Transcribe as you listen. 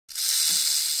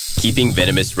Keeping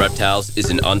venomous reptiles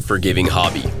is an unforgiving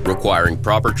hobby, requiring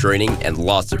proper training and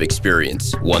lots of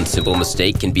experience. One simple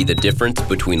mistake can be the difference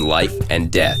between life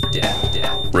and death.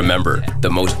 Remember, the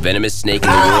most venomous snake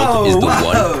in the world is the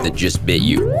one that just bit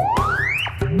you.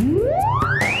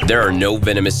 There are no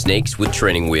venomous snakes with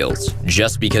training wheels.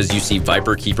 Just because you see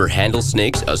Viperkeeper handle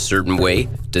snakes a certain way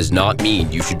does not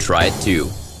mean you should try it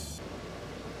too.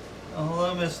 Oh,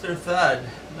 hello, Mr. Thud.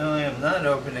 No, I am not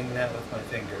opening that with my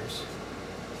fingers.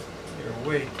 You're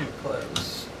way too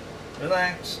close.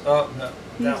 Relax. Oh, no.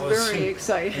 That was very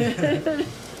excited.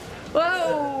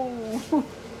 Whoa!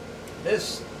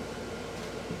 Mr.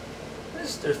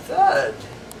 Thud,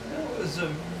 that was a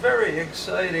very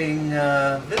exciting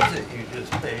visit you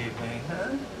just paid me,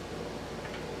 huh?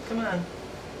 Come on.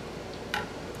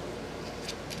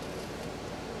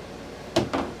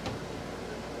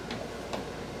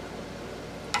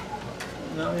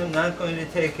 No, I'm not going to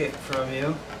take it from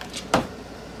you.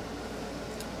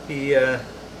 He's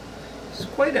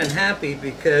quite unhappy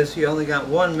because he only got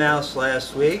one mouse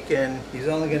last week, and he's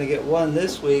only going to get one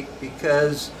this week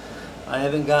because I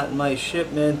haven't gotten my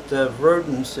shipment of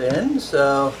rodents in,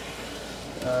 so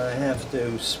I have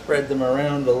to spread them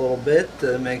around a little bit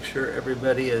to make sure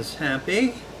everybody is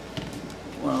happy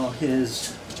while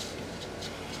his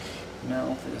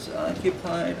mouth is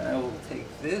occupied. I will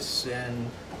take this, and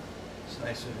it's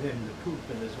nice of him to poop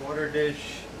in his water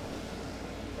dish.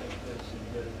 Take this and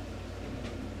get a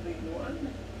big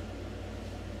one.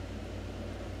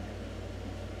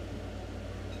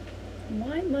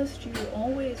 Why must you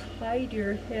always hide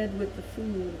your head with the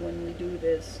food when we do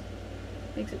this?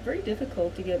 Makes it very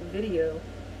difficult to get video.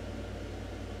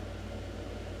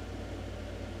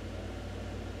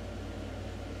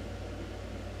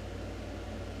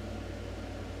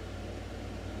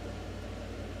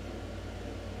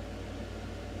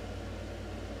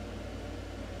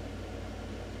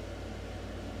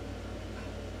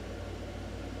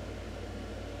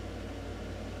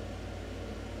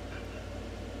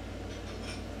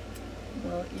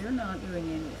 Well, you're not doing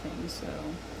anything, so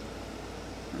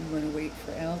I'm going to wait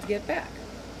for Al to get back.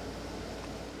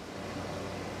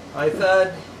 Hi,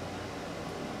 Thud.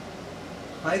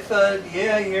 Hi, Thud.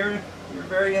 Yeah, you're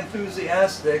very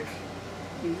enthusiastic.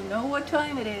 You know what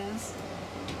time it is.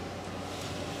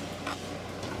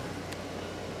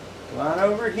 Come on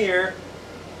over here.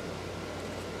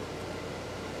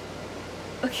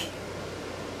 Okay.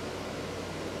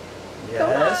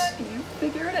 Yes. Come on, you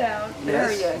figure it out.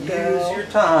 Yes, There you go. use your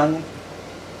tongue.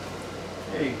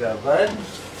 There you go, bud. I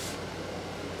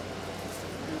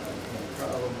can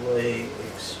probably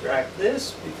extract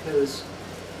this because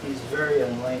he's very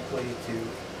unlikely to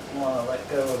want to let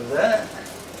go of that.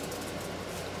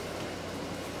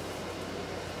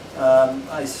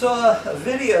 I saw a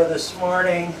video this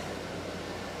morning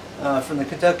from the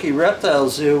Kentucky Reptile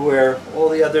Zoo where all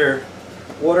the other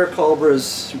water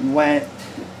cobras went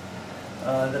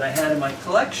that I had in my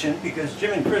collection, because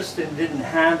Jim and Kristen didn't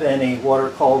have any water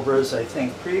cobras, I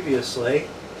think, previously.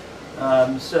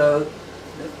 So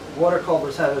water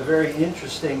cobras have a very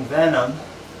interesting venom.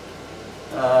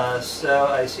 So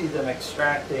I see them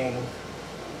extracting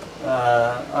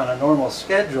on a normal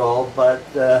schedule, but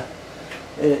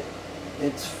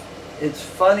it's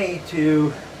funny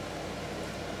to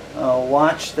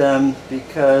watch them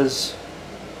because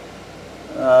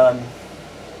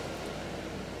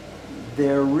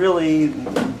they're really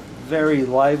very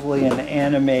lively and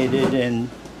animated, and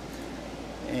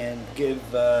give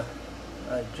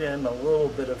Jim a little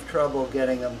bit of trouble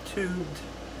getting them tubed.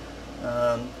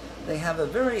 They have a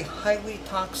very highly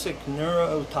toxic,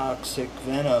 neurotoxic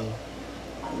venom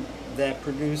that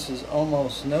produces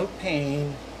almost no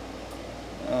pain,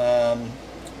 and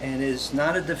is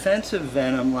not a defensive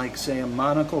venom like, say, a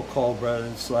monocle cobra.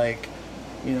 It's like,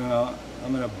 you know,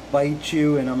 I'm going to bite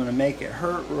you and I'm going to make it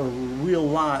hurt a real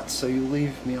lot so you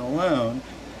leave me alone.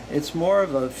 It's more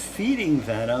of a feeding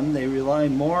venom. They rely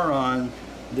more on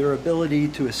their ability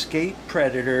to escape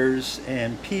predators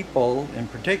and people in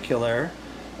particular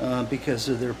because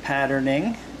of their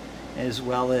patterning as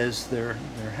well as their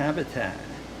habitat.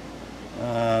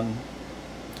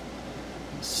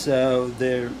 So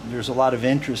there's a lot of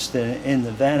interest in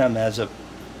the venom as a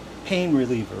pain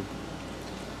reliever.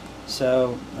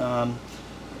 So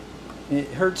it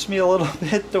hurts me a little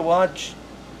bit to watch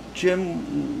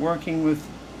Jim working with,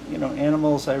 you know,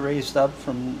 animals I raised up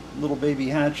from little baby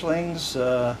hatchlings.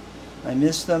 I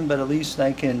miss them, but at least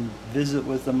I can visit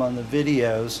with them on the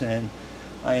videos, and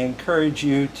I encourage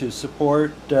you to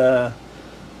support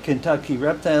Kentucky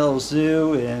Reptile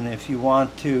Zoo, and if you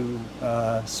want to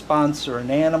sponsor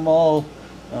an animal,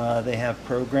 they have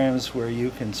programs where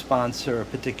you can sponsor a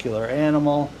particular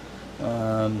animal.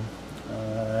 And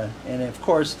of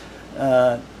course,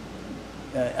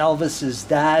 Elvis's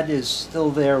dad is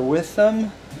still there with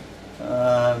them,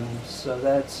 so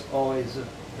that's always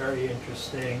very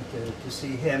interesting to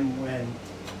see him when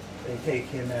they take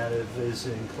him out of his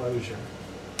enclosure.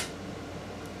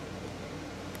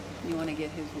 You want to get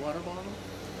his water bottle?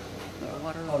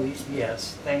 Water Oh,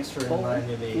 yes. Thanks for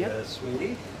reminding me, Yep.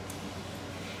 Sweetie.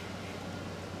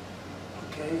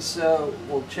 Okay, so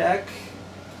we'll check.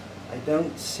 I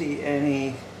don't see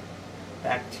any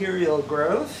bacterial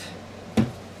growth,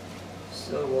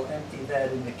 so we'll empty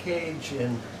that in the cage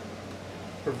and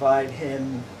provide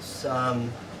him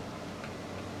some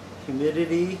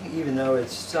humidity. Even though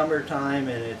it's summertime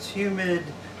and it's humid,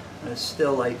 I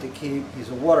still like to keep, he's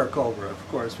a water cobra, of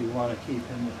course, we want to keep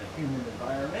him in a humid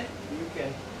environment. You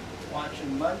can watch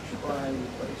him munch while I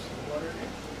replace the water dish.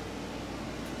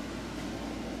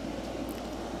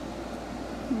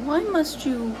 Why must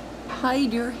you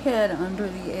hide your head under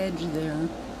the edge there?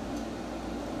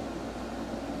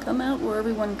 Come out where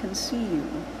everyone can see you.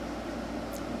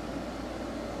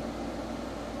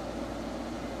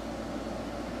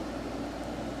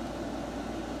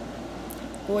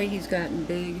 Boy, he's gotten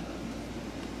big.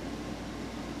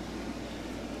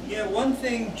 Yeah, one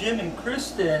thing Jim and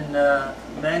Kristen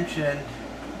mentioned,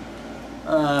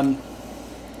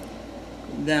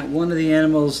 that one of the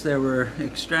animals they were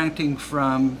extracting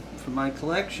from my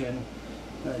collection,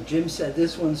 Jim said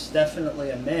this one's definitely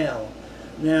a male.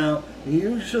 Now,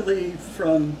 usually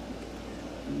from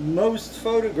most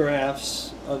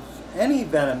photographs of any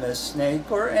venomous snake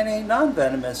or any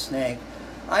non-venomous snake,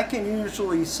 I can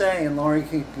usually say, and Laurie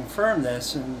can confirm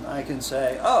this, and I can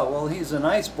say, oh, well, he's a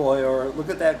nice boy, or look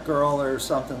at that girl, or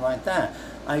something like that.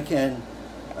 I can,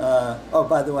 oh,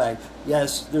 by the way,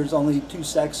 yes, there's only two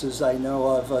sexes I know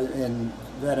of in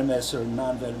venomous or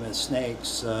non-venomous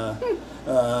snakes,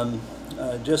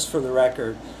 just for the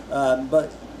record.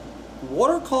 But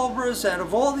water cobras, out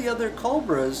of all the other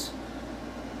cobras,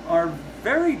 are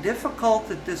very difficult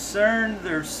to discern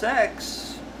their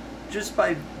sex just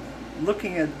by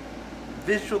looking at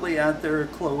visually at their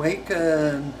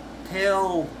cloaca and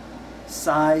tail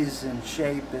size and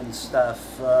shape and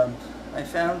stuff. I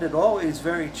found it always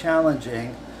very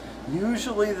challenging.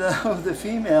 Usually though the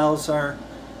females are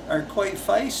quite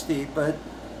feisty, but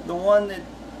the one that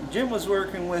Jim was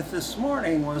working with this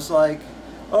morning was like,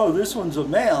 oh, this one's a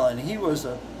male, and he was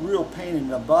a real pain in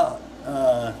the butt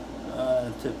to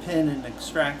pin and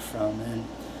extract from. And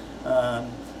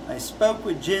I spoke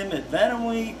with Jim at Venom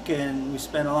Week, and we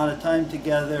spent a lot of time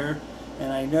together,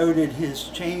 and I noted his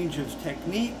change of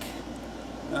technique,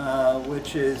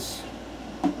 which is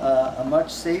a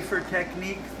much safer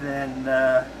technique than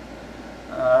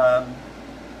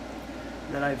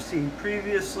I've seen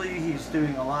previously. He's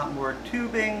doing a lot more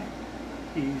tubing.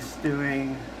 He's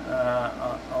doing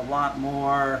a lot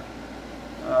more,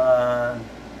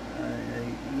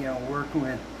 you know, working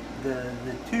with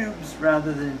the tubes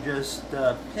rather than just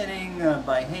pinning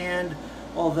by hand,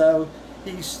 although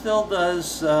he still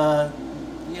does,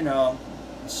 you know,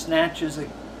 snatches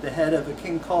the head of a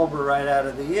king cobra right out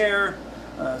of the air,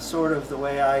 sort of the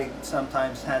way I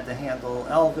sometimes had to handle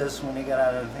Elvis when he got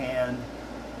out of hand.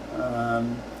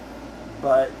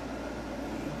 But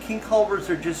king cobras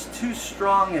are just too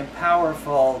strong and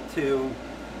powerful to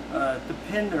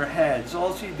pin their heads.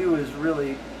 All you do is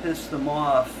really piss them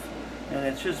off. And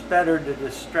it's just better to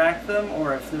distract them,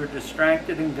 or if they're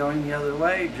distracted and going the other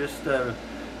way, just to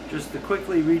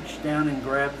quickly reach down and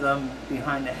grab them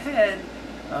behind the head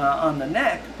on the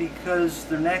neck, because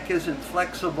their neck isn't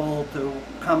flexible to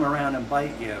come around and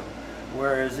bite you.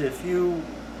 Whereas if you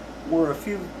were a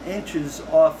few inches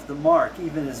off the mark,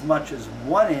 even as much as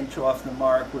 1 inch off the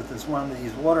mark with this one of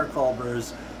these water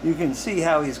cobras, you can see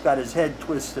how he's got his head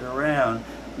twisted around.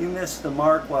 You miss the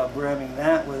mark while grabbing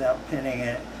that without pinning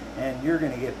it, and you're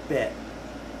going to get bit.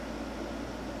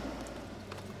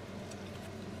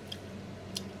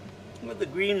 With the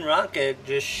green rocket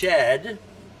just shed,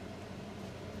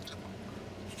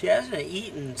 she hasn't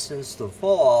eaten since the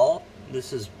fall.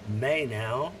 This is May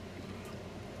now,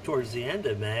 towards the end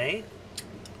of May.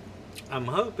 I'm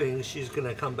hoping she's going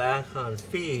to come back on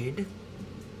feed.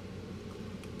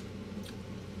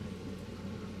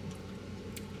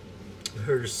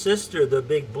 Her sister, the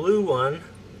big blue one,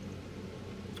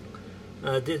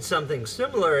 did something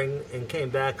similar and came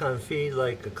back on feed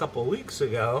like a couple weeks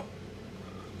ago.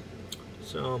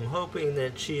 So I'm hoping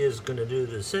that she is going to do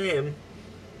the same.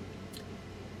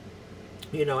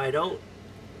 You know, I don't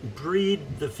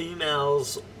breed the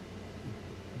females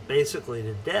basically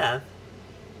to death.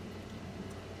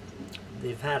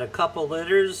 They've had a couple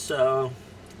litters, so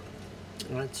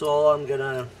that's all I'm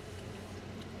gonna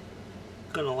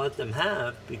going to let them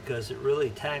have because it really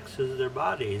taxes their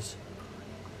bodies.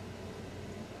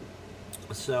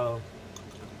 So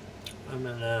I'm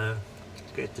going to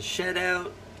get the shed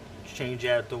out, change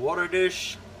out the water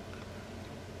dish,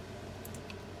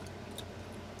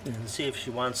 and see if she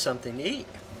wants something to eat.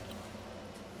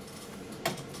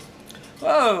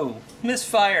 Whoa!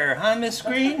 Misfire, huh, Miss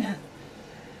Green?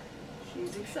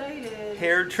 She's excited.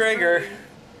 Hair trigger.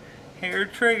 Hair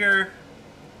trigger.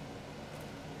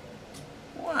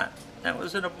 What? That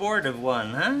was an abortive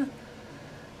one, huh?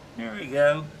 There we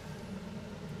go.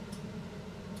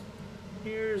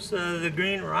 Here's the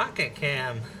green rocket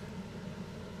cam.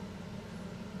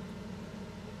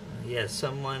 Yes,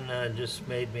 someone just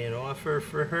made me an offer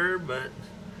for her, but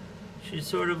she's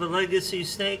sort of a legacy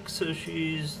snake, so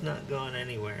she's not going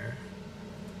anywhere.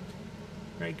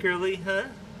 Right, Curly, huh?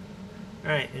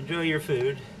 Alright, enjoy your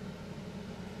food.